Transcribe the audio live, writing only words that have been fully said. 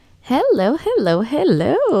Hello, hello,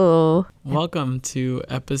 hello. Welcome to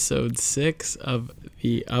episode 6 of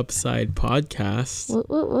the Upside Podcast. Woo,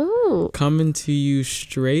 woo, woo. Coming to you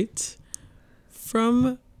straight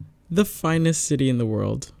from the finest city in the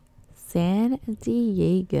world. San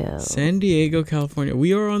Diego. San Diego, California.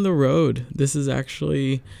 We are on the road. This is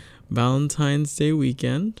actually Valentine's Day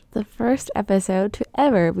weekend. The first episode to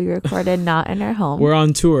ever be recorded not in our home. We're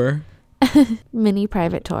on tour. Mini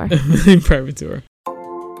private tour. Private tour.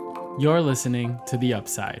 You're listening to The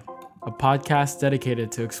Upside, a podcast dedicated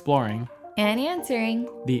to exploring And answering.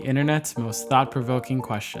 the internet's most thought-provoking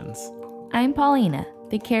questions. I'm Paulina,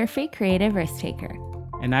 the carefree creative risk taker.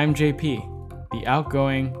 And I'm JP, the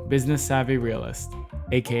outgoing, business-savvy realist,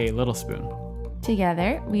 aka Little Spoon.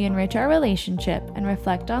 Together, we enrich our relationship and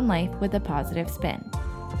reflect on life with a positive spin.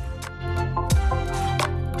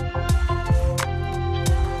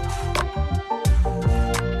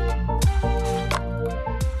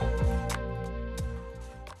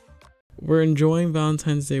 We're enjoying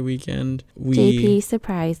Valentine's Day weekend. JP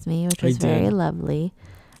surprised me, which was very did. lovely.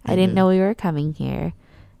 I I didn't did. know we were coming here,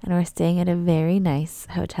 and we're staying at a very nice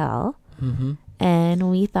hotel. Mm-hmm. And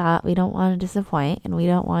we thought we don't want to disappoint, and we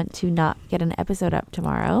don't want to not get an episode up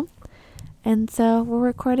tomorrow. And so we're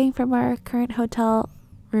recording from our current hotel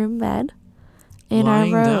room bed in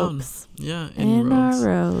Lying our down. robes. Yeah, In robes. our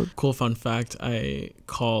robes. Cool fun fact, I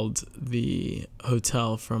called the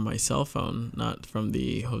hotel from my cell phone, not from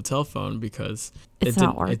the hotel phone, because It's it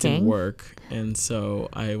not didn't working. work. And so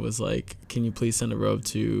I was like, can you please send a robe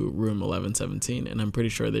to room 1117? And I'm pretty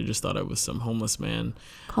sure they just thought I was some homeless man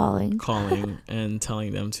Calling. and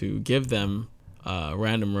telling them to give them a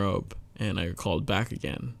random robe. And I called back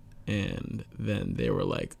again. And then they were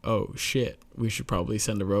like, oh, shit, we should probably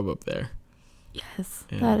send a robe up there. Yes,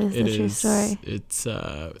 And that is the true story. It's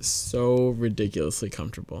so ridiculously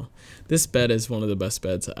comfortable. This bed is one of the best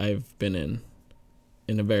beds I've been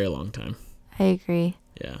in a very long time. I agree.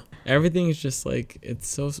 Yeah. Everything is just like, it's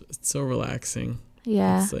so relaxing.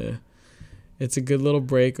 Yeah. It's a good little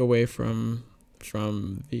break away from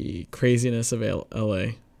the craziness of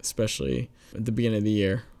LA, especially at the beginning of the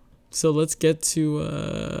year. So let's get to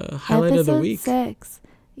highlight of the Episode week. 6.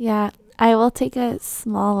 Yeah, I will take a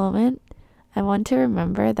small moment. I want to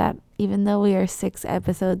remember that even though we are 6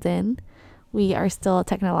 episodes in, we are still a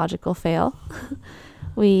technological fail.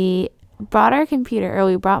 We brought my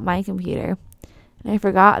computer, and I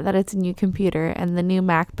forgot that it's a new computer, and the new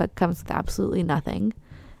MacBook comes with absolutely nothing.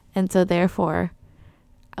 And so therefore,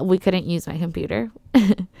 we couldn't use my computer.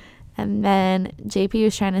 And then JP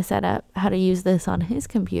was trying to set up how to use this on his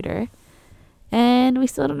computer, and we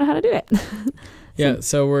still don't know how to do it. Yeah,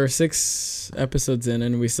 so we're 6 episodes in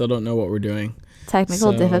and we still don't know what we're doing.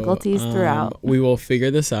 Technical difficulties throughout. We will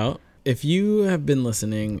figure this out. If you have been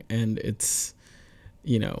listening and it's,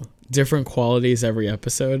 different qualities every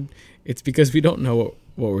episode, it's because we don't know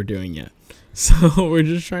what we're doing yet. So we're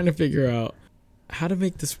just trying to figure out how to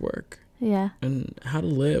make this work Yeah. and how to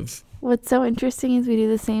live. What's so interesting is we do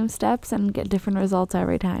the same steps and get different results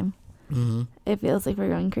every time. Mm-hmm. It feels like we're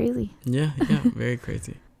going crazy. Yeah, very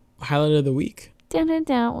crazy. Highlight of the week. Dun, dun,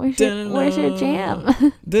 dun. Where's your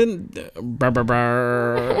jam? Then,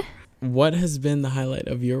 what has been the highlight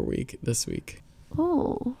of your week this week?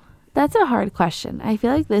 Oh, that's a hard question. I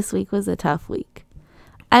feel like this week was a tough week.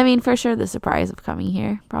 I mean, for sure, the surprise of coming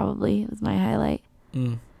here probably was my highlight.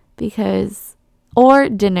 Or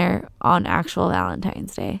dinner on actual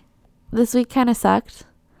Valentine's Day. This week kind of sucked.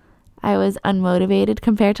 I was unmotivated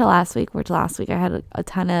compared to last week, which last week I had a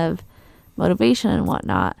ton of motivation and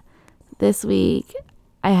whatnot. This week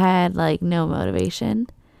I had no motivation,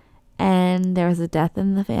 and there was a death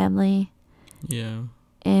in the family. Yeah.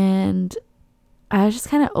 And I was just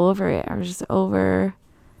kind of over it. I was just over.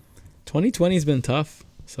 2020 has been tough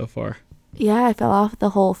so far. Yeah, I fell off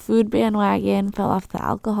the whole food bandwagon, fell off the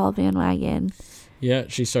alcohol bandwagon. Yeah,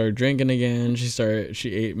 she started drinking again.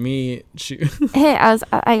 She ate meat. Hey,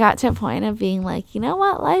 I got to a point of being like, you know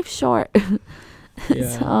what? Life's short.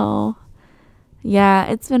 Yeah. So, yeah,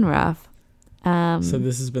 it's been rough. So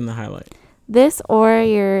this has been the highlight. This or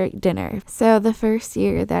your dinner. So the first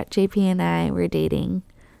year that JP and I were dating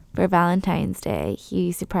for Valentine's Day,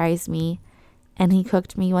 he surprised me and he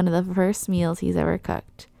cooked me one of the first meals he's ever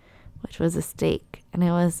cooked, which was a steak. And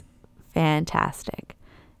it was fantastic.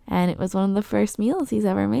 And it was one of the first meals he's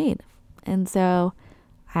ever made. And so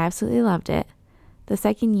I absolutely loved it. The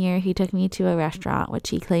second year, he took me to a restaurant, which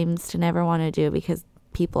he claims to never want to do because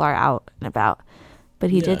people are out and about. But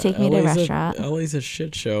he did take me to a restaurant. LA's a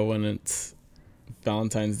shit show when it's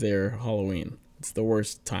Valentine's Day or Halloween. It's the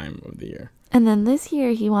worst time of the year. And then this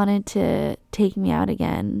year he wanted to take me out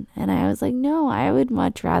again. And I was like, no, I would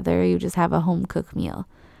much rather you just have a home cooked meal.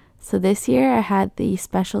 So this year I had the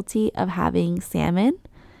specialty of having salmon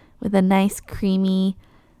with a nice creamy,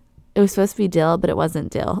 it was supposed to be dill, but it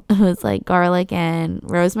wasn't dill. It was like garlic and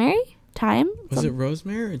rosemary, thyme. Was it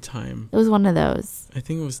rosemary or thyme? It was one of those. I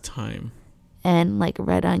think it was thyme. And like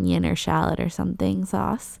red onion or shallot or something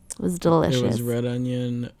sauce. It was delicious. It was red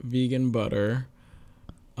onion, vegan butter.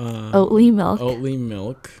 Oatly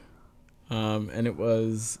milk. And it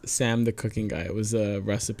was Sam the Cooking Guy. It was a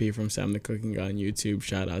recipe from Sam the Cooking Guy on YouTube.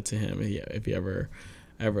 Shout out to him if he ever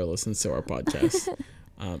listens to our podcast.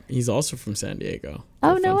 He's also from San Diego.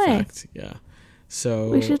 Oh, no way. Fact. Yeah. So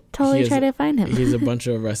we should totally try to find him. He has a bunch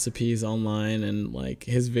of recipes online, and like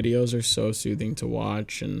his videos are so soothing to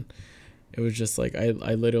watch. And it was just like I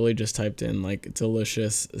literally just typed in like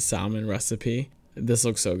delicious salmon recipe. This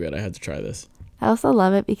looks so good. I had to try this. I also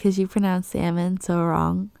love it because you pronounce salmon so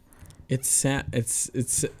wrong. It's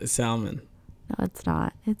salmon. No, it's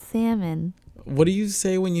not. It's salmon. What do you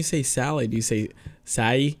say when you say Sally? Do you say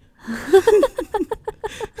Sai? I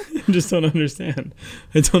just don't understand.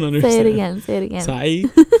 I don't understand. Say it again. Sai?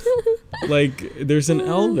 Like, there's an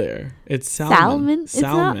L there. It's salmon.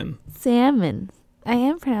 Salmon? It's not salmon. I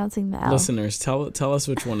am pronouncing the L. Listeners, tell us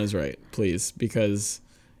which one is right, please. Because,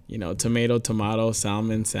 tomato,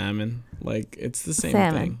 salmon. Like, it's the same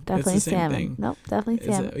thing. Definitely it's the same salmon. thing. Nope, definitely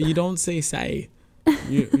salmon. You don't say Sai.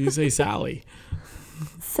 You say Sally.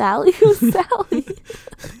 Sally? Who's Sally?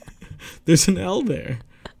 There's an L there,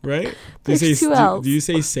 right? There's two L's. Do you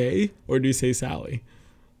say say or do you say Sally?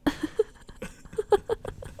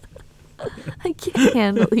 I can't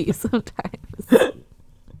handle you sometimes.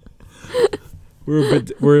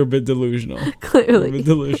 We're a bit delusional. Clearly. We're a bit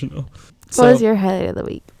delusional. What was your highlight of the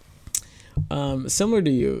week? Similar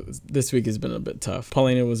to you, this week has been a bit tough.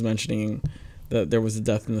 Paulina was mentioning that there was a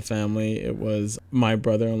death in the family. It was my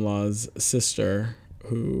brother-in-law's sister,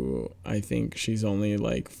 who I think she's only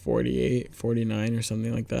like 48, 49 or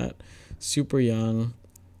something like that. Super young.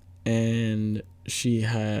 And she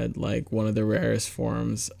had like one of the rarest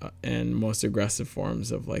forms and most aggressive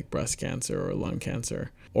forms of like breast cancer or lung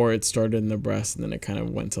cancer. Or it started in the breast and then it kind of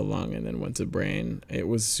went to lung and then went to brain. It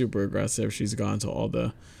was super aggressive. She's gone to all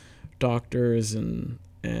the doctors and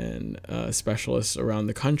specialists around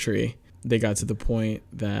the country. They got to the point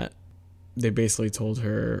that they basically told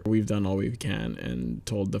her, we've done all we can, and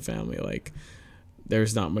told the family like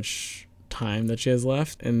there's not much time that she has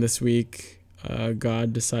left. And this week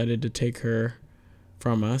God decided to take her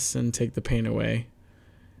from us and take the pain away.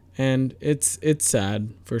 And it's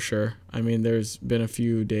sad for sure. I mean, there's been a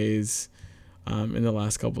few days in the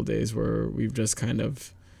last couple of days where we've just kind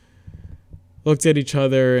of looked at each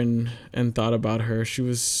other and thought about her. She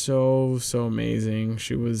was so amazing.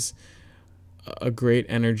 She was a great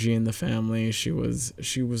energy in the family. She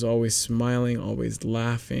was always smiling, always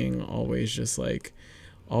laughing, always just like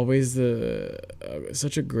always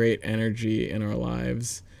such a great energy in our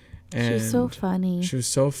lives. And she was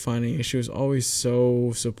so funny. She was always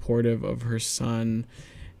so supportive of her son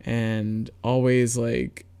and always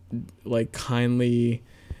like kindly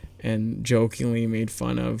and jokingly made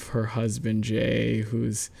fun of her husband, Jay,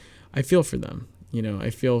 I feel for them. I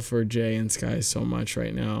feel for Jay and Sky so much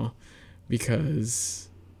right now because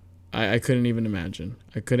I couldn't even imagine.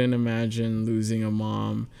 I couldn't imagine losing a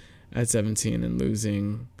mom at 17 and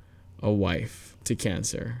losing a wife to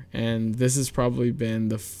cancer. And this has probably been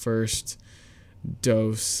the first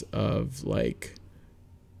dose of like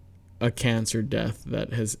a cancer death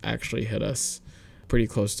that has actually hit us pretty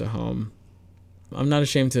close to home. I'm not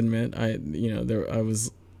ashamed to admit, I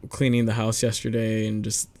was cleaning the house yesterday and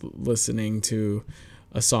just listening to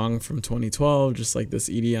a song from 2012, just like this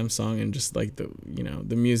EDM song, and just like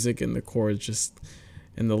the music and the chords just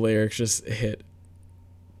and the lyrics just hit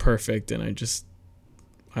perfect, and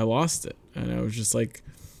I lost it, and I was just like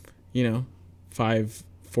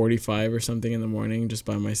 5:45 or something in the morning just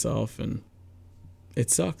by myself, and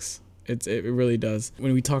it sucks. It really does.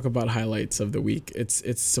 When we talk about highlights of the week,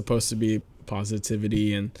 it's supposed to be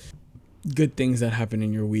positivity and good things that happen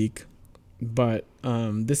in your week, but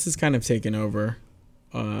this has kind of taken over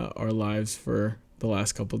our lives for the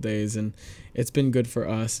last couple of days, and it's been good for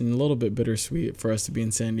us and a little bit bittersweet for us to be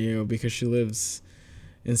in San Diego because she lives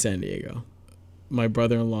in San Diego. My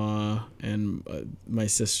brother-in-law and my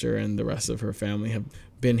sister and the rest of her family have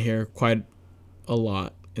been here quite a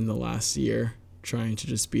lot in the last year, trying to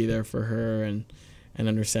just be there for her and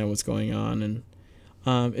understand what's going on. And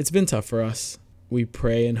it's been tough for us. We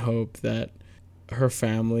pray and hope that her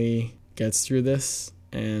family gets through this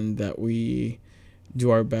and that we do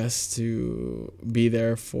our best to be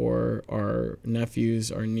there for our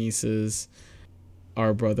nephews, our nieces,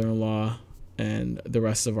 our brother-in-law, and the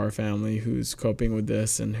rest of our family who's coping with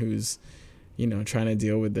this and who's, trying to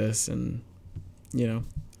deal with this. And,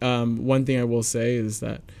 one thing I will say is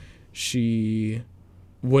that she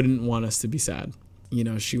wouldn't want us to be sad.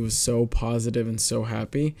 She was so positive and so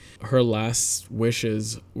happy. Her last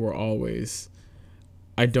wishes were always,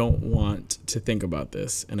 I don't want to think about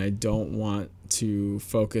this, and I don't want to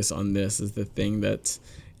focus on this as the thing that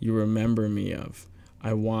you remember me of.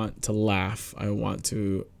 I want to laugh. I want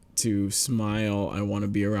to smile. I want to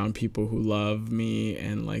be around people who love me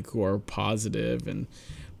and like who are positive, and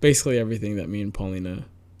basically everything that me and Paulina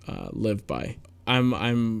live by.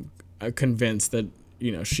 I'm convinced that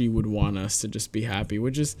she would want us to just be happy,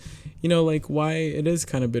 which is like why it is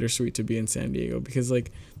kind of bittersweet to be in San Diego, because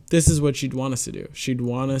like this is what she'd want us to do. She'd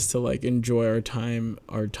want us to like enjoy our time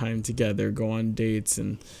together, go on dates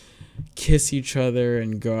and kiss each other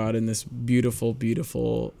and go out in this beautiful,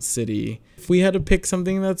 beautiful city. If we had to pick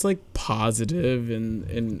something that's like positive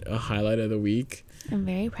and a highlight of the week, I'm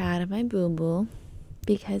very proud of my boo-boo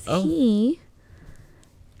because he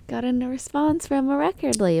got a response from a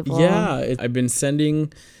record label. Yeah, I've been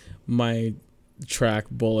sending my track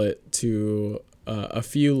Bullet to a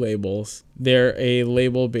few labels. They're a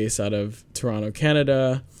label based out of Toronto,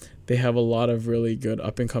 Canada. They have a lot of really good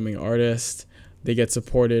up-and-coming artists. They get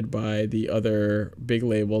supported by the other big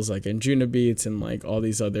labels like Anjuna Beats and like all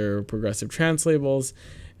these other progressive trance labels.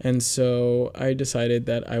 And so I decided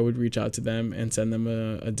that I would reach out to them and send them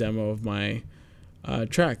a demo of my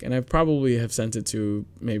track. And I probably have sent it to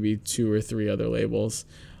maybe 2 or 3 other labels.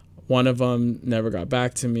 One of them never got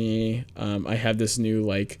back to me. I have this new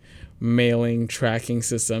like mailing tracking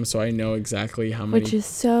system, so I know exactly how many. Which is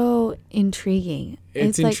so intriguing.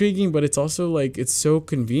 It's intriguing, like, but it's also like it's so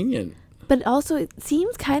convenient. But also it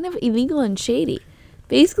seems kind of illegal and shady.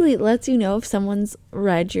 Basically, it lets you know if someone's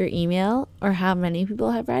read your email or how many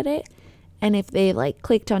people have read it. And if they like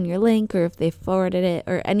clicked on your link or if they forwarded it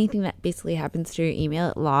or anything that basically happens to your email,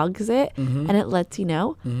 it logs it and it lets you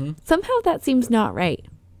know. Somehow that seems not right.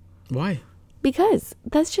 Why? Because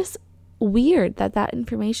that's just weird that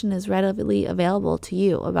information is readily available to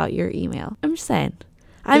you about your email. I'm just saying.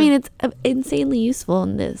 I mean, it's insanely useful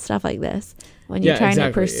in this stuff like this when you're trying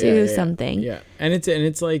to pursue something. Yeah, and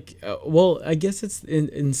it's like, well, I guess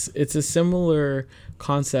it's a similar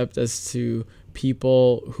concept as to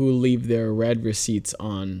people who leave their read receipts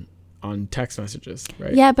on text messages,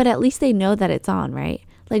 right? Yeah, but at least they know that it's on, right?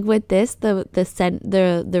 Like with this,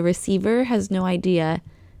 the receiver has no idea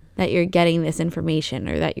that you're getting this information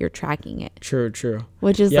or that you're tracking it. True.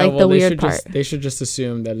 Which is like the weird part. They should just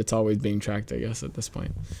assume that it's always being tracked, I guess, at this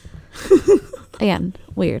point. Again,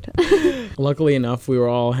 weird. Luckily enough, we were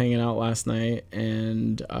all hanging out last night,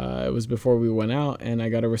 and it was before we went out, and I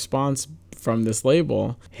got a response from this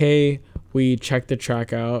label. Hey, we checked the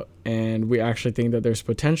track out, and we actually think that there's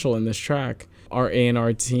potential in this track. Our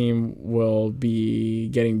A&R team will be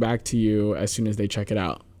getting back to you as soon as they check it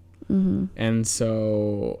out. And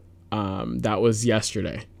so that was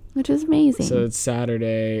yesterday, which is amazing. So it's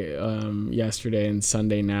Saturday, yesterday and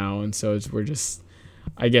Sunday now, and so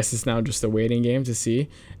I guess it's now just a waiting game to see.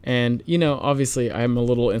 And obviously I'm a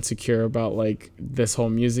little insecure about like this whole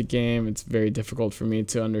music game. It's very difficult for me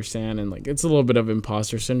to understand, and like it's a little bit of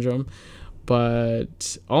imposter syndrome.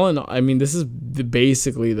 But all in all, I mean, this is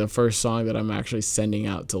basically the first song that I'm actually sending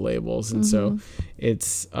out to labels. And so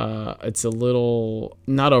it's a little,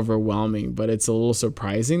 not overwhelming, but it's a little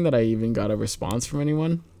surprising that I even got a response from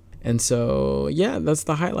anyone. And so, yeah, that's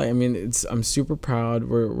the highlight. I mean, I'm super proud.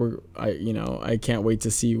 I can't wait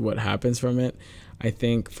to see what happens from it. I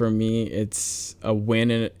think for me, it's a win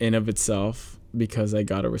in of itself because I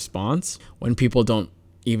got a response when people don't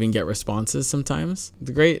even get responses sometimes.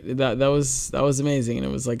 Great. That was amazing, and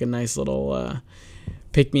it was like a nice little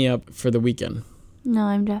pick me up for the weekend. No,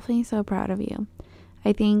 I'm definitely so proud of you.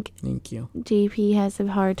 I think thank you. JP has a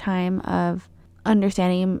hard time of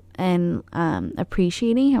understanding and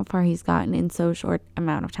appreciating how far he's gotten in so short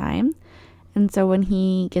amount of time. And so when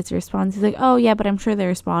he gets a response, he's like, oh yeah, but I'm sure they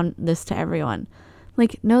respond this to everyone.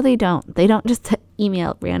 Like, no, they don't. They don't just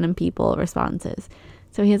email random people responses.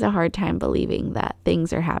 So he has a hard time believing that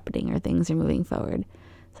things are happening or things are moving forward.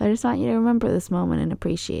 So I just want you to remember this moment and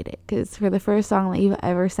appreciate it. Because for the first song that you've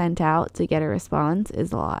ever sent out to get a response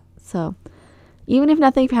is a lot. So even if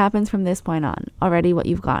nothing happens from this point on, already what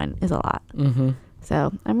you've gotten is a lot.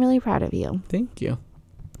 So I'm really proud of you. Thank you.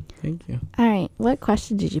 All right. What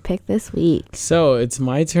question did you pick this week? So it's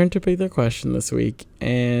my turn to pick the question this week.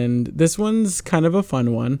 And this one's kind of a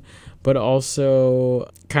fun one, but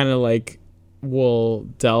also kind of like we'll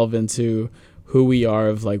delve into who we are,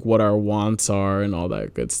 of like what our wants are and all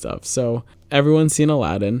that good stuff. So everyone's seen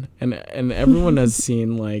Aladdin, and everyone has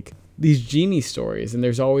seen like these genie stories, and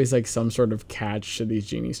there's always like some sort of catch to these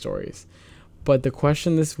genie stories. But the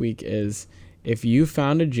question this week is, if you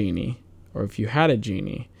found a genie, or if you had a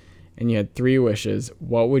genie and you had 3 wishes,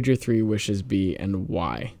 what would your 3 wishes be and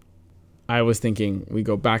why? I was thinking we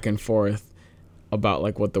go back and forth about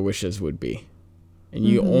like what the wishes would be. And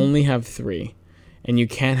you only have 3, and you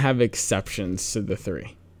can't have exceptions to the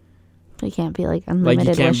 3. You can't be like unlimited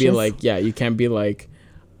wishes. Like you can't wishes. be like, you can't be like,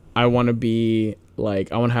 I want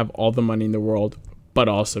to have all the money in the world, but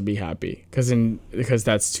also be happy. Because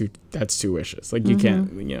that's two wishes. Like you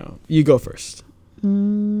can't, you go first.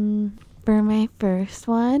 For my first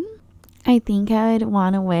one, I think I would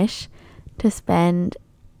want to wish to spend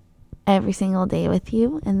every single day with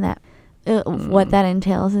you, and that what that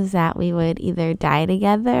entails is that we would either die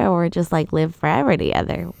together or just like live forever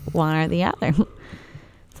together, one or the other.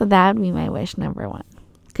 So that would be my wish number 1,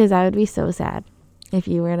 because I would be so sad if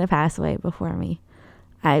you were to pass away before me.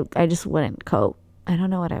 I just wouldn't cope. I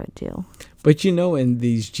don't know what I would do. But in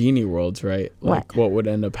these genie worlds, right? Like what would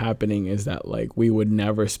end up happening is that like we would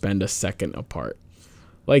never spend a second apart.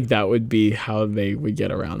 Like that would be how they would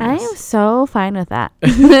get around this. I am so fine with that.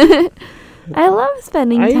 I love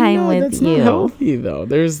spending time with that's you. Not healthy though.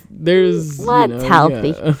 There's what's healthy?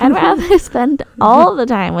 Yeah. I'd rather spend all the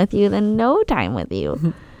time with you than no time with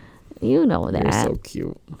you. You know that. You're so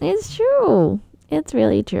cute. It's true. It's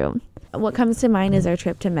really true. What comes to mind is our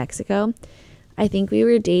trip to Mexico. I think we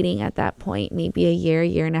were dating at that point maybe a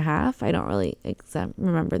year and a half. I don't really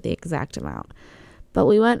remember the exact amount. But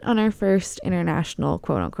we went on our first international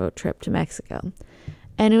quote-unquote trip to Mexico.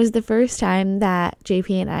 And it was the first time that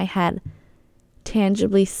JP and I had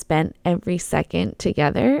tangibly spent every second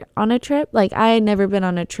together on a trip. Like I had never been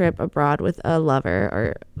on a trip abroad with a lover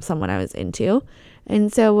or someone I was into.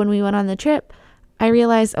 And so when we went on the trip, I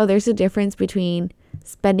realized, there's a difference between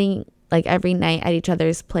spending like every night at each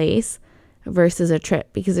other's place versus a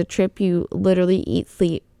trip, because a trip you literally eat,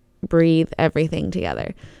 sleep, breathe everything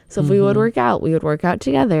together. So if we would work out, we would work out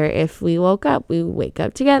together. If we woke up, we would wake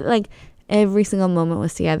up together. Like every single moment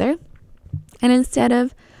was together. And instead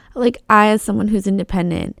of like I, as someone who's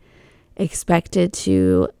independent, expected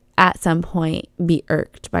to at some point be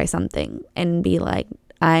irked by something and be like,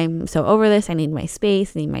 I'm so over this, I need my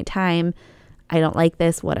space, I need my time, I don't like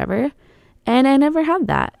this, whatever. And I never had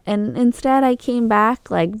that. And instead I came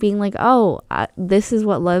back like being like, this is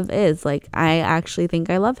what love is. Like I actually think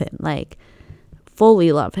I love him, like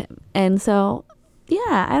fully love him. And so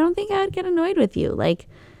yeah, I don't think I would get annoyed with you. Like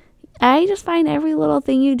I just find every little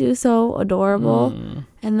thing you do so adorable.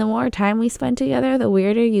 And the more time we spend together, the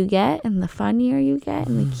weirder you get and the funnier you get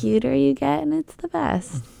and the cuter you get, and it's the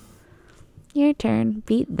best. Your turn.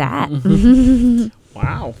 Beat that.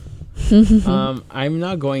 Wow. I'm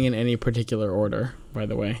not going in any particular order, by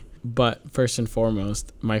the way. But first and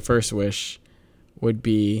foremost, my first wish would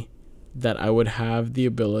be that I would have the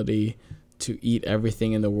ability to eat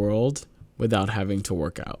everything in the world without having to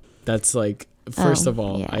work out. That's like, first of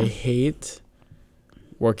all, I hate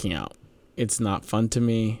working out. It's not fun to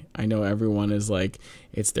me. I know everyone is like,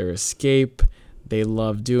 it's their escape. They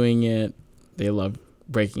love doing it. They love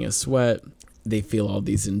breaking a sweat. They feel all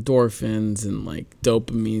these endorphins and like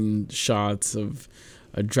dopamine shots of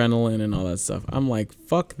adrenaline and all that stuff. I'm like,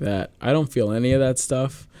 fuck that. I don't feel any of that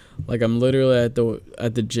stuff. Like I'm literally at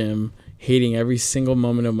the gym, hating every single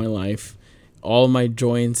moment of my life. All my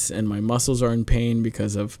joints and my muscles are in pain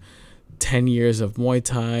because of 10 years of Muay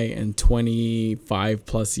Thai and 25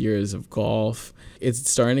 plus years of golf.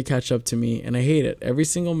 It's starting to catch up to me and I hate it. Every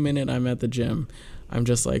single minute I'm at the gym, I'm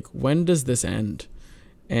just like, when does this end?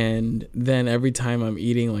 And then every time I'm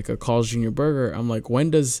eating like a Carl's Jr. burger, I'm like,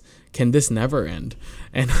 can this never end?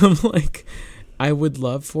 And I'm like, I would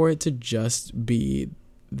love for it to just be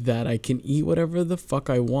that I can eat whatever the fuck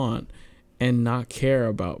I want and not care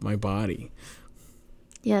about my body.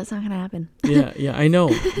 Yeah, it's not gonna happen. Yeah, I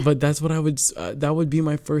know, but that's what I would. That would be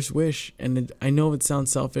my first wish, and I know it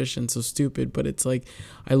sounds selfish and so stupid, but it's like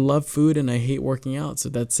I love food and I hate working out, so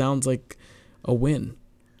that sounds like a win.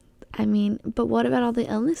 I mean, but what about all the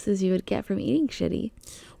illnesses you would get from eating shitty?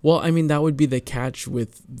 Well, I mean, that would be the catch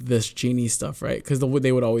with this Genie stuff, right? Because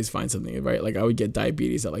they would always find something, right? Like I would get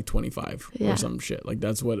diabetes at like 25 or some shit. Like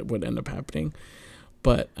that's what would end up happening.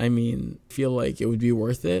 But I mean, I feel like it would be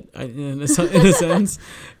worth it in a sense,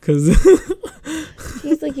 because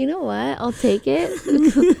he's like, you know what? I'll take it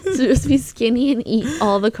to just be skinny and eat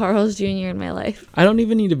all the Carl's Jr. in my life. I don't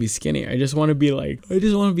even need to be skinny. I just want to be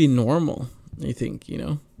normal. I think,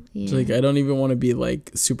 Yeah. So, like, I don't even want to be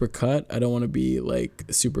like super cut. I don't want to be like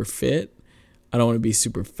super fit. I don't want to be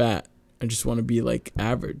super fat. I just want to be like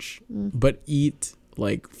average, but eat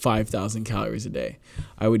like 5,000 calories a day.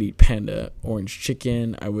 I would eat Panda orange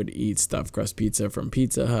chicken. I would eat stuffed crust pizza from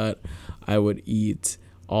Pizza Hut. I would eat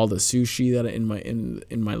all the sushi that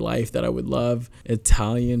in my life that I would love.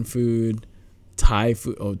 Italian food, Thai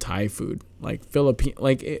food. Oh, Thai food, like Philippine,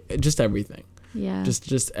 like just everything. Yeah.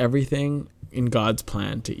 Just everything in God's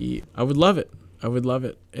plan to eat. I would love it.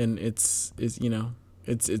 And it's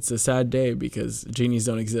a sad day because genies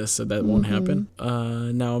don't exist, so that won't happen.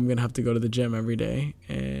 Now I'm gonna have to go to the gym every day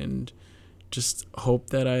and just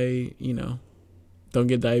hope that I don't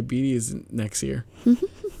get diabetes next year.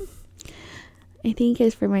 I think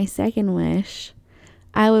as for my second wish,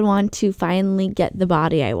 I would want to finally get the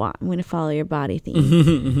body I want. I'm going to follow your body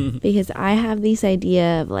theme because I have this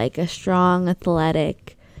idea of like a strong,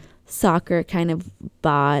 athletic, soccer kind of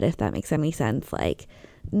bod, if that makes any sense. Like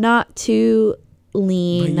not too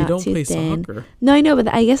lean, But you not don't too play thin. soccer. No, I know,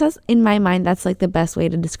 but I guess that's in my mind. That's like the best way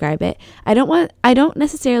to describe it. I don't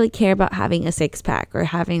necessarily care about having a six pack or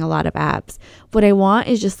having a lot of abs. What I want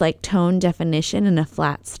is just like tone definition and a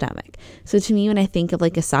flat stomach. So to me, when I think of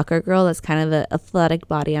like a soccer girl, that's kind of the athletic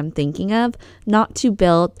body I'm thinking of. Not too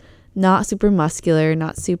built, not super muscular,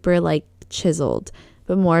 not super like chiseled,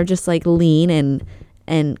 but more just like lean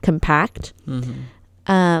and compact.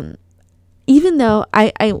 Even though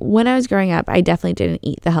I when I was growing up, I definitely didn't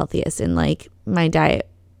eat the healthiest in like my diet.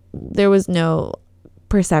 There was no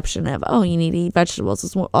perception of, oh, you need to eat vegetables.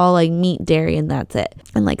 It's all like meat, dairy, and that's it.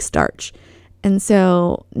 And like starch. And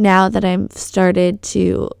so now that I've started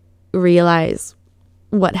to realize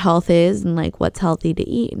what health is and like what's healthy to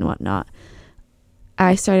eat and whatnot,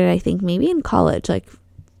 I started, I think maybe in college, like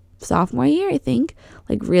sophomore year, I think,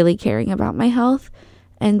 like really caring about my health.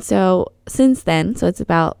 And so since then, so it's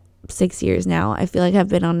about 6 years now, I feel like I've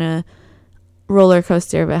been on a roller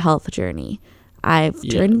coaster of a health journey. I've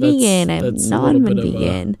turned vegan. I've not been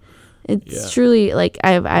vegan. It's truly like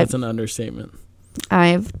That's an understatement.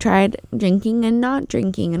 I've tried drinking and not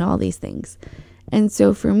drinking and all these things. And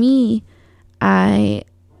so for me, I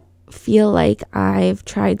feel like I've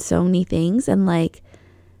tried so many things, and like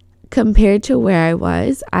compared to where I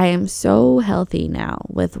was, I am so healthy now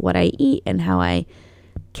with what I eat and how I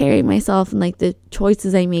carry myself and like the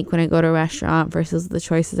choices I make when I go to a restaurant versus the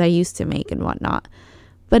choices I used to make and whatnot.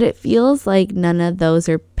 But it feels like none of those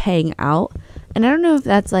are paying out. And I don't know if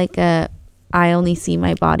that's like I only see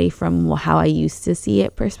my body from how I used to see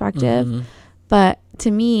it perspective. But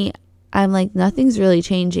to me, I'm like, nothing's really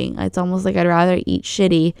changing. It's almost like I'd rather eat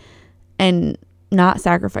shitty and not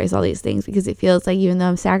sacrifice all these things, because it feels like even though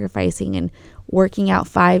I'm sacrificing and working out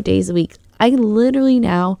 5 days a week, I literally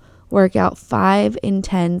now work out 5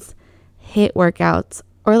 intense HIIT workouts,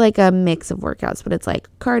 or like a mix of workouts, but it's like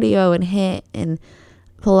cardio and HIIT and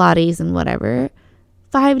Pilates and whatever,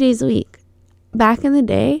 5 days a week. Back in the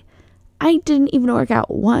day, I didn't even work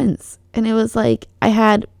out once, and it was like I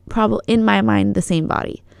had probably in my mind the same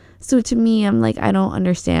body. So to me, I'm like, I don't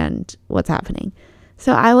understand what's happening.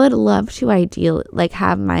 So I would love to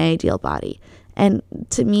have my ideal body. And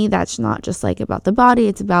to me, that's not just like about the body,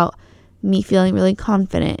 it's about me feeling really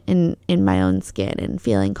confident in my own skin and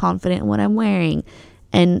feeling confident in what I'm wearing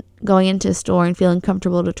and going into a store and feeling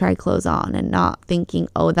comfortable to try clothes on and not thinking,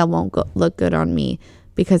 oh, that won't look good on me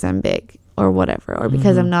because I'm big or whatever, or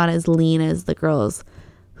because I'm not as lean as the girls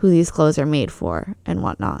who these clothes are made for and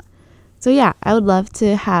whatnot. So yeah, I would love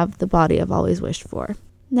to have the body I've always wished for.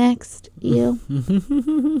 Next, you.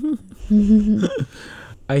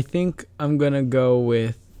 I think I'm going to go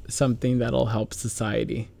with something that'll help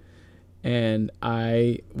society. And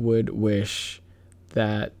I would wish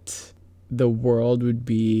that the world would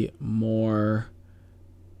be more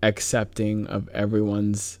accepting of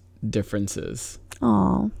everyone's differences.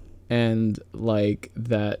 Aww. And like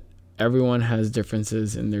that everyone has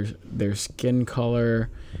differences in their skin color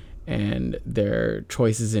and their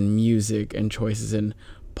choices in music and choices in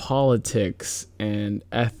politics and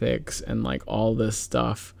ethics and like all this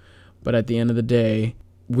stuff. But at the end of the day,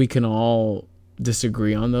 we can all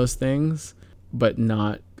disagree on those things, but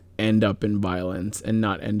not end up in violence and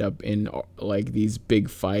not end up in like these big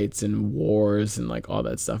fights and wars and like all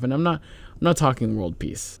that stuff. And I'm not talking world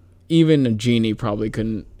peace. Even a genie probably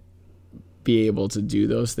couldn't be able to do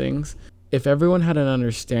those things. If everyone had an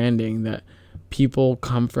understanding that people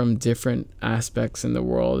come from different aspects in the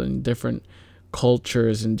world and different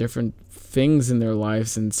cultures and different things in their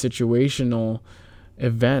lives and situational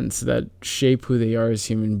events that shape who they are as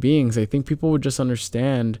human beings, I think people would just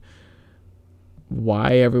understand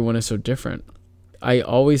why everyone is so different. I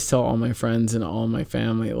always tell all my friends and all my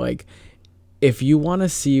family, like, if you want to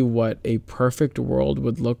see what a perfect world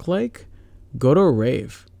would look like, go to a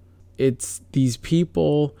rave. It's these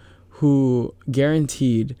people who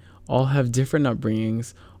guaranteed all have different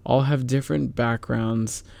upbringings, all have different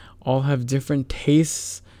backgrounds, all have different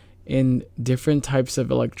tastes in different types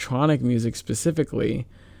of electronic music specifically,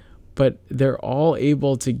 but they're all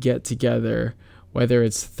able to get together, whether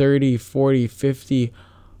it's 30, 40, 50,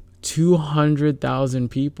 200,000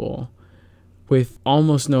 people, with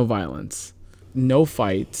almost no violence, no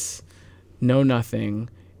fights, no nothing.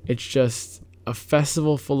 It's just a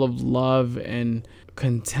festival full of love and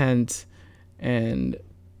content and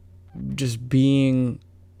just being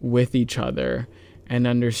with each other and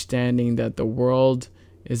understanding that the world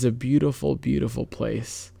is a beautiful, beautiful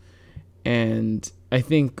place. And I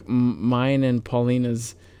think mine and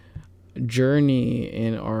Paulina's journey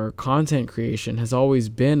in our content creation has always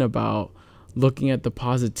been about looking at the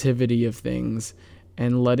positivity of things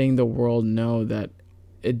and letting the world know that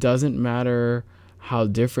it doesn't matter how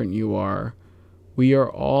different you are. We are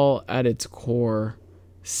all at its core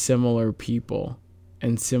similar people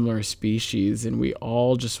and similar species, and we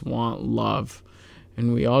all just want love,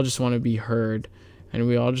 and we all just want to be heard, and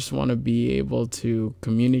we all just want to be able to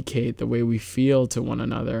communicate the way we feel to one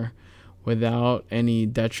another without any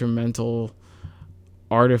detrimental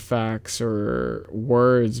artifacts or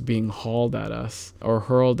words being hauled at us or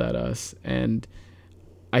hurled at us. And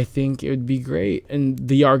I think it would be great. And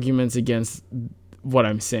the arguments against what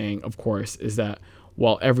I'm saying, of course, is that,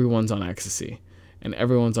 well, everyone's on ecstasy and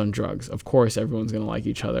everyone's on drugs. Of course, everyone's going to like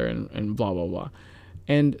each other and blah, blah, blah.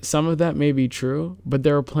 And some of that may be true, but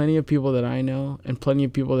there are plenty of people that I know and plenty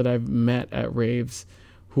of people that I've met at raves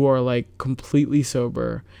who are like completely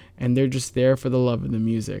sober, and they're just there for the love of the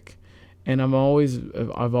music. And I've always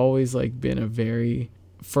like been a very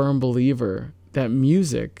firm believer that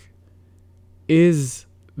music is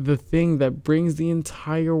the thing that brings the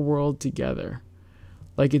entire world together.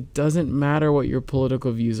 Like, it doesn't matter what your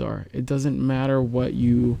political views are. It doesn't matter what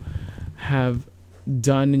you have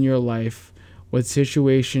done in your life, what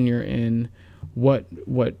situation you're in, what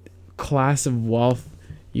class of wealth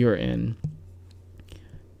you're in.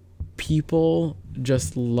 People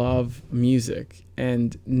just love music,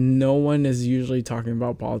 and no one is usually talking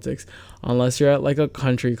about politics unless you're at like a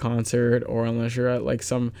country concert or unless you're at like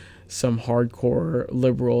some hardcore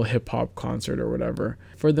liberal hip hop concert or whatever.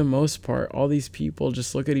 For the most part, all these people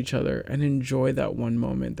just look at each other and enjoy that one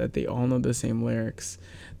moment that they all know the same lyrics,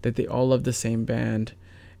 that they all love the same band,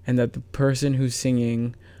 and that the person who's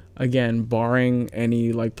singing, again, barring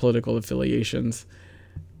any like political affiliations,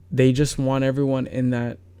 they just want everyone in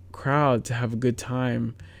that crowd to have a good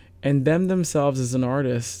time. And them themselves as an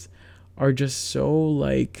artist are just so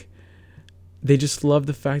like, they just love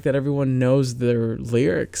the fact that everyone knows their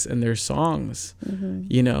lyrics and their songs,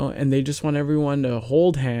 you know, and they just want everyone to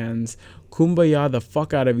hold hands, kumbaya the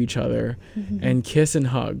fuck out of each other, and kiss and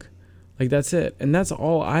hug. Like, that's it. And that's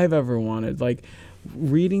all I've ever wanted. Like,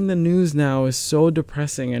 reading the news now is so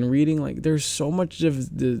depressing, and reading, like, there's so much the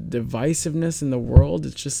divisiveness in the world.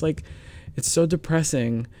 It's just like, it's so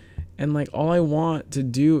depressing. And like, all I want to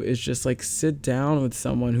do is just like sit down with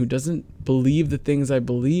someone who doesn't believe the things I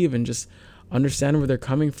believe and just understand where they're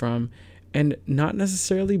coming from, and not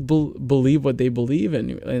necessarily believe what they believe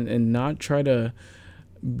in, and not try to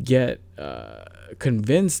get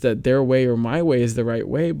convinced that their way or my way is the right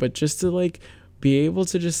way, but just to like be able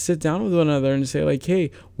to just sit down with one another and say like,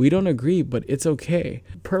 hey, we don't agree, but it's okay.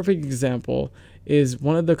 Perfect example is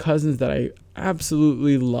one of the cousins that I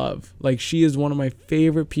absolutely love. Like, she is one of my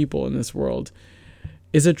favorite people in this world,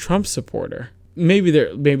 is a Trump supporter. Maybe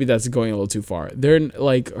that's going a little too far. They're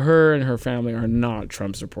like, her and her family are not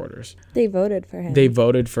Trump supporters. They voted for him. They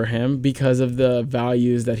voted for him because of the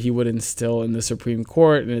values that he would instill in the Supreme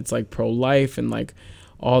Court, and it's like pro-life and like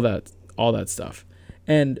all that stuff.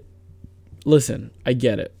 And listen, I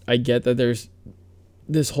get it. I get that there's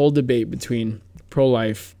this whole debate between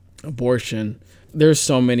pro-life, abortion. There's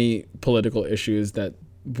so many political issues that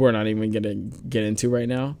we're not even going to get into right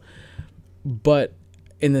now. But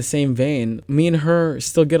in the same vein, me and her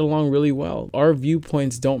still get along really well. Our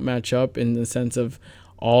viewpoints don't match up in the sense of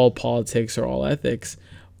all politics or all ethics,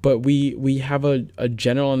 but we have a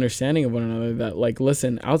general understanding of one another that, like,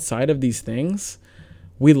 listen, outside of these things,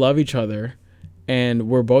 we love each other, and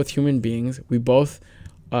we're both human beings. We both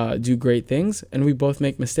do great things, and we both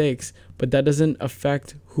make mistakes, but that doesn't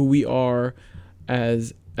affect who we are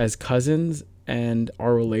as cousins and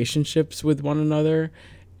our relationships with one another.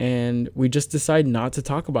 And we just decide not to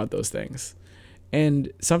talk about those things.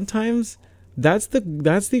 And sometimes that's the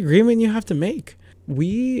agreement you have to make.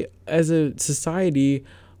 we as a society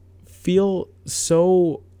feel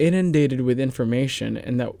so inundated with information,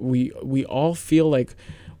 and that we all feel like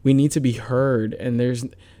we need to be heard. And there's,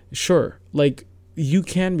 sure, like, you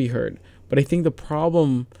can be heard, but I think the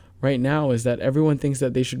problem right now is that everyone thinks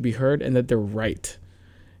that they should be heard and that they're right.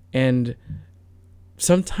 And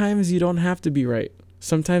sometimes you don't have to be right.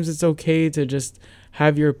 Sometimes it's okay to just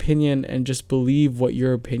have your opinion and just believe what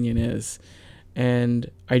your opinion is. And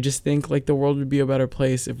I just think like the world would be a better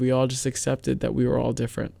place if we all just accepted that we were all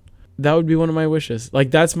different. That would be one of my wishes. Like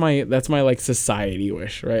that's my like society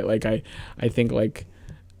wish, right? Like I think like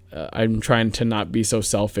I'm trying to not be so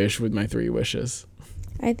selfish with my 3 wishes.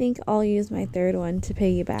 I think I'll use my third one to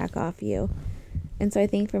piggyback off you. And so I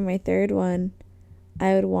think for my third one,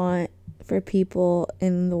 I would want for people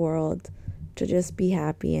in the world to just be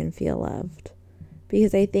happy and feel loved.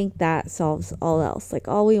 Because I think that solves all else. Like,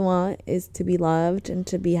 all we want is to be loved and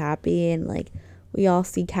to be happy. And, like, we all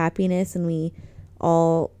seek happiness, and we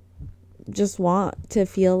all just want to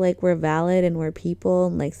feel like we're valid and we're people,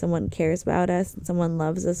 and, like, someone cares about us and someone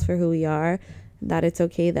loves us for who we are, and that it's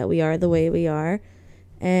okay that we are the way we are.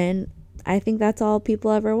 And I think that's all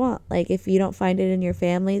people ever want. Like, if you don't find it in your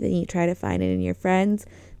family, then you try to find it in your friends.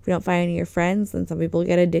 If you don't find it in your friends, then some people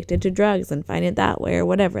get addicted to drugs and find it that way or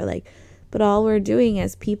whatever. Like, but all we're doing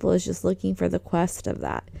as people is just looking for the quest of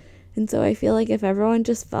that. And so I feel like if everyone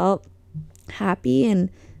just felt happy and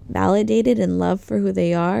validated and loved for who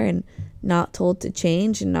they are, and not told to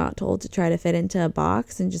change and not told to try to fit into a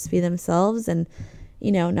box, and just be themselves, and,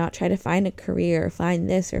 you know, not try to find a career or find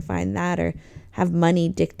this or find that or have money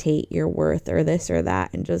dictate your worth or this or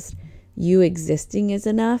that, and just you existing is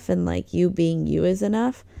enough, and like you being you is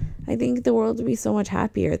enough, I think the world would be so much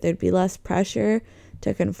happier. There'd be less pressure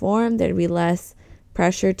to conform. There'd be less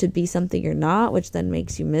pressure to be something you're not, which then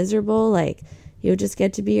makes you miserable. Like, you would just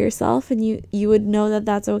get to be yourself, and you would know that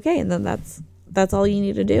that's okay, and then that's all you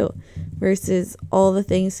need to do, versus all the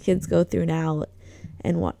things kids go through now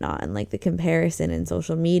and whatnot, and like the comparison in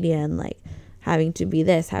social media, and like having to be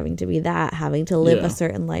this, having to be that, having to live a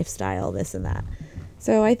certain lifestyle, this and that.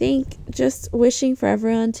 So I think just wishing for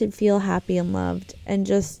everyone to feel happy and loved, and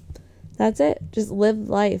just, that's it. Just live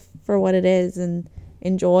life for what it is and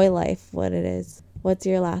enjoy life what it is. What's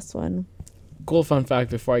your last one? Cool fun fact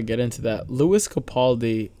before I get into that. Louis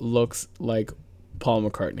Capaldi looks like Paul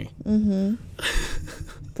McCartney. Mm-hmm.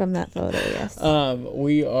 From that photo, yes.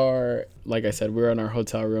 We are, like I said, we're in our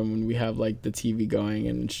hotel room, and we have like the TV going,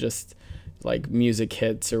 and it's just like music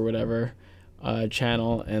hits or whatever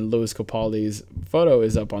channel, and Louis Capaldi's photo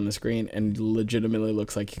is up on the screen, and legitimately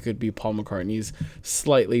looks like he could be Paul McCartney's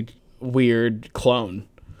slightly weird clone.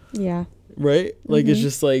 Yeah. Right? Like, it's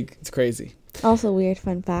just like, it's crazy. Also, weird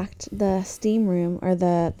fun fact, the steam room or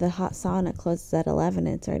the hot sauna closes at 11.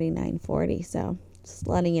 It's already 9:40, so just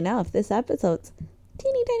letting you know if this episode's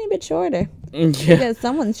teeny tiny bit shorter. Yeah. Because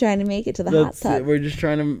someone's trying to make it to the hot tub. We're just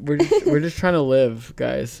trying to live,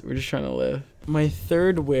 guys. We're just trying to live. My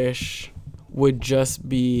third wish would just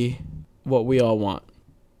be what we all want.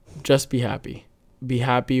 Just be happy. Be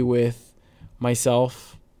happy with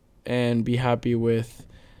myself, and be happy with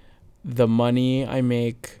the money I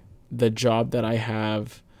make, the job that I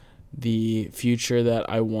have, the future that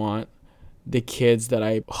I want, the kids that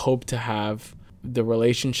I hope to have, the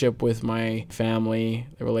relationship with my family,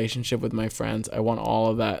 the relationship with my friends. I want all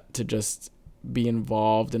of that to just be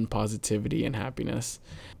involved in positivity and happiness.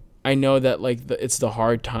 I know that like it's the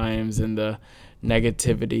hard times and the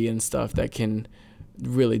negativity and stuff that can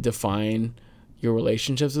really define your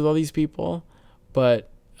relationships with all these people, but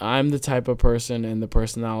I'm the type of person and the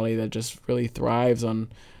personality that just really thrives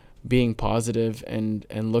on being positive and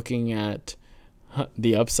looking at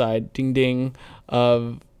the upside, ding ding,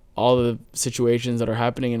 of all the situations that are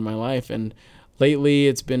happening in my life. And lately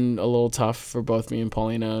it's been a little tough for both me and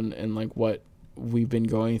Paulina, and like what we've been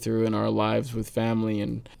going through in our lives with family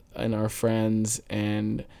and our friends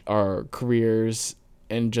and our careers,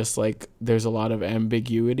 and just like there's a lot of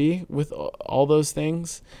ambiguity with all those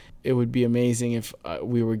things. It would be amazing if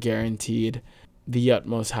we were guaranteed the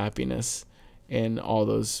utmost happiness in all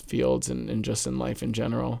those fields and just in life in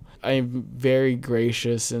general. I'm very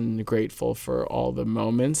gracious and grateful for all the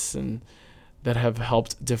moments and that have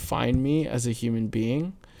helped define me as a human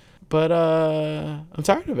being. But I'm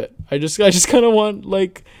tired of it. I just kind of want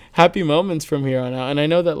like happy moments from here on out. And I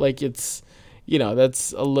know that like it's, you know,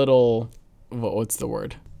 that's a little, what's the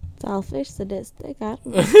word? Selfish, sadistic, I don't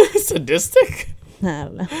know. Sadistic? I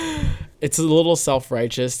don't know. It's a little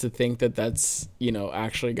self-righteous to think that that's, you know,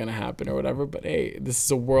 actually going to happen or whatever. But hey, this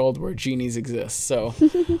is a world where genies exist. So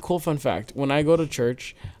cool fun fact. When I go to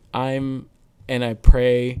church, I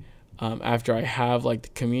pray after I have like the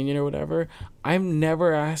communion or whatever, I'm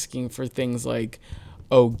never asking for things like,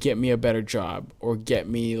 oh, get me a better job, or get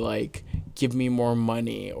me like, give me more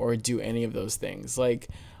money, or do any of those things. Like,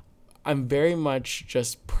 I'm very much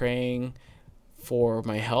just praying for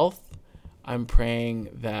my health. I'm praying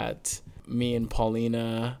that me and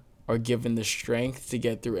Paulina are given the strength to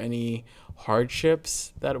get through any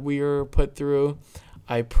hardships that we are put through.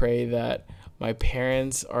 I pray that my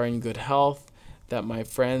parents are in good health, that my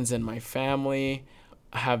friends and my family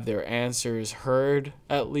have their answers heard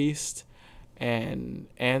at least and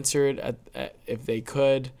answered if they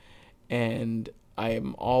could. And I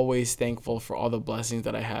am always thankful for all the blessings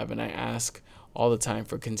that I have, and I ask all the time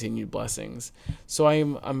for continued blessings. So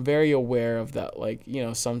I'm very aware of that, like,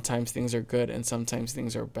 sometimes things are good and sometimes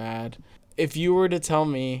things are bad. If you were to tell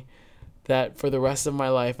me that for the rest of my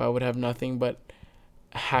life I would have nothing but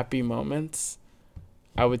happy moments,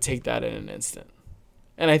 I would take that in an instant.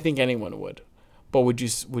 And I think anyone would. But would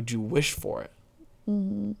you wish for it?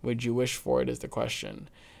 Mm-hmm. Would you wish for it is the question.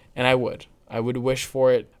 And I would. I would wish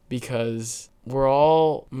for it because we're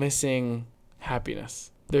all missing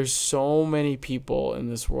happiness. There's so many people in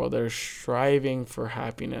this world that are striving for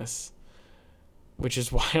happiness, which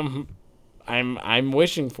is why I'm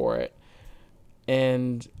wishing for it.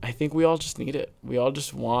 And I think we all just need it. We all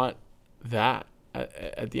just want that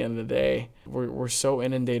at the end of the day. We're so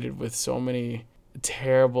inundated with so many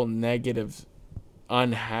terrible, negative,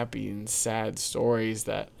 unhappy, and sad stories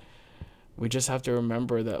that we just have to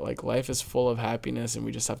remember that, like, life is full of happiness, and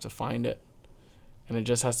we just have to find it. And it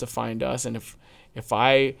just has to find us. And if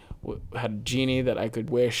I had a genie that I could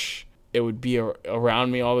wish it would be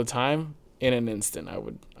around me all the time, in an instant, I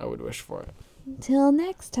would wish for it. Until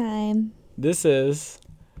next time. This is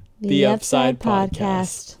The Upside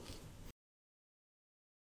Podcast.